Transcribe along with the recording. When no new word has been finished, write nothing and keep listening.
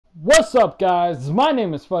What's up, guys? My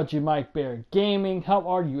name is Fudgy Mike Bear Gaming. How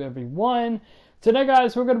are you, everyone? Today,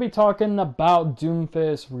 guys, we're going to be talking about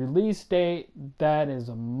DOOMFIST release date. That is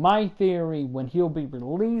my theory when he'll be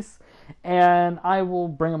released. And I will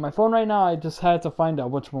bring up my phone right now. I just had to find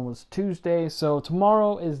out which one was Tuesday. So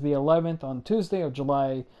tomorrow is the 11th, on Tuesday of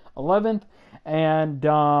July 11th. And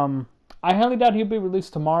I highly doubt he'll be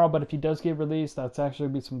released tomorrow, but if he does get released, that's actually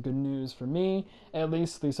be some good news for me. At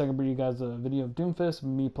least I can bring you guys a video of DOOMFIST,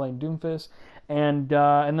 me playing DOOMFIST. And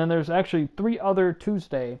then there's actually 3 other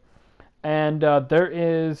Tuesday. And there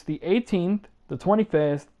is the 18th, the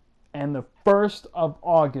 25th, and the 1st of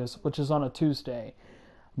August, which is on a Tuesday.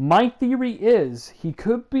 My theory is he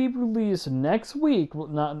could be released next week.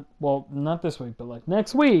 Not this week, but like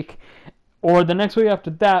next week. Or the next week after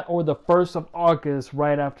that, or the 1st of August,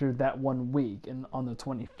 right after that 1 week, and on the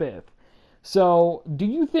 25th. So, do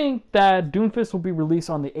you think that DOOMFIST will be released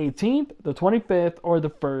on the 18th, the 25th, or the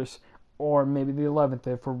 1st, or maybe the 11th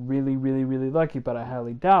if we're really, really, really lucky, but I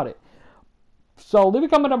highly doubt it. So, leave a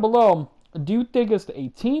comment down below. Do you think it's the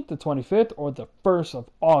 18th, the 25th, or the 1st of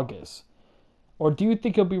August? Or do you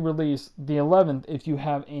think he'll be released the 11th if you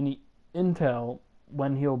have any intel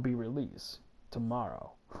when he'll be released?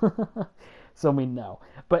 Tomorrow. So we know.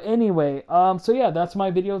 But anyway, so yeah, that's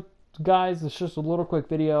my video, guys. It's just a little quick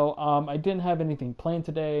video. I didn't have anything planned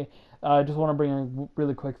today. I just want to bring a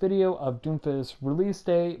really quick video of DOOMFIST release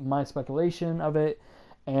date, my speculation of it,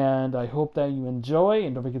 and I hope that you enjoy.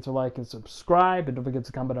 And don't forget to like and subscribe, and don't forget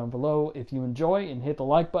to comment down below if you enjoy, and hit the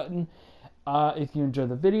like button. If you enjoy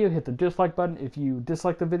the video, hit the dislike button. If you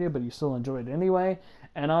dislike the video but you still enjoy it anyway.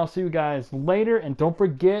 And I'll see you guys later. And don't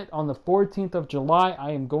forget, on the 14th of July,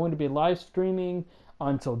 I am going to be live streaming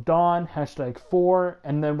until dawn, #4.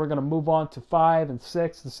 And then we're going to move on to 5 and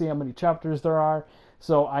 6 to see how many chapters there are.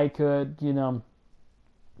 So I could,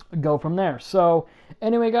 go from there. So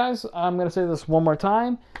anyway, guys, I'm going to say this one more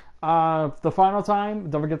time. The final time,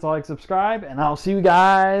 don't forget to like, subscribe, and I'll see you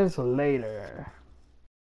guys later.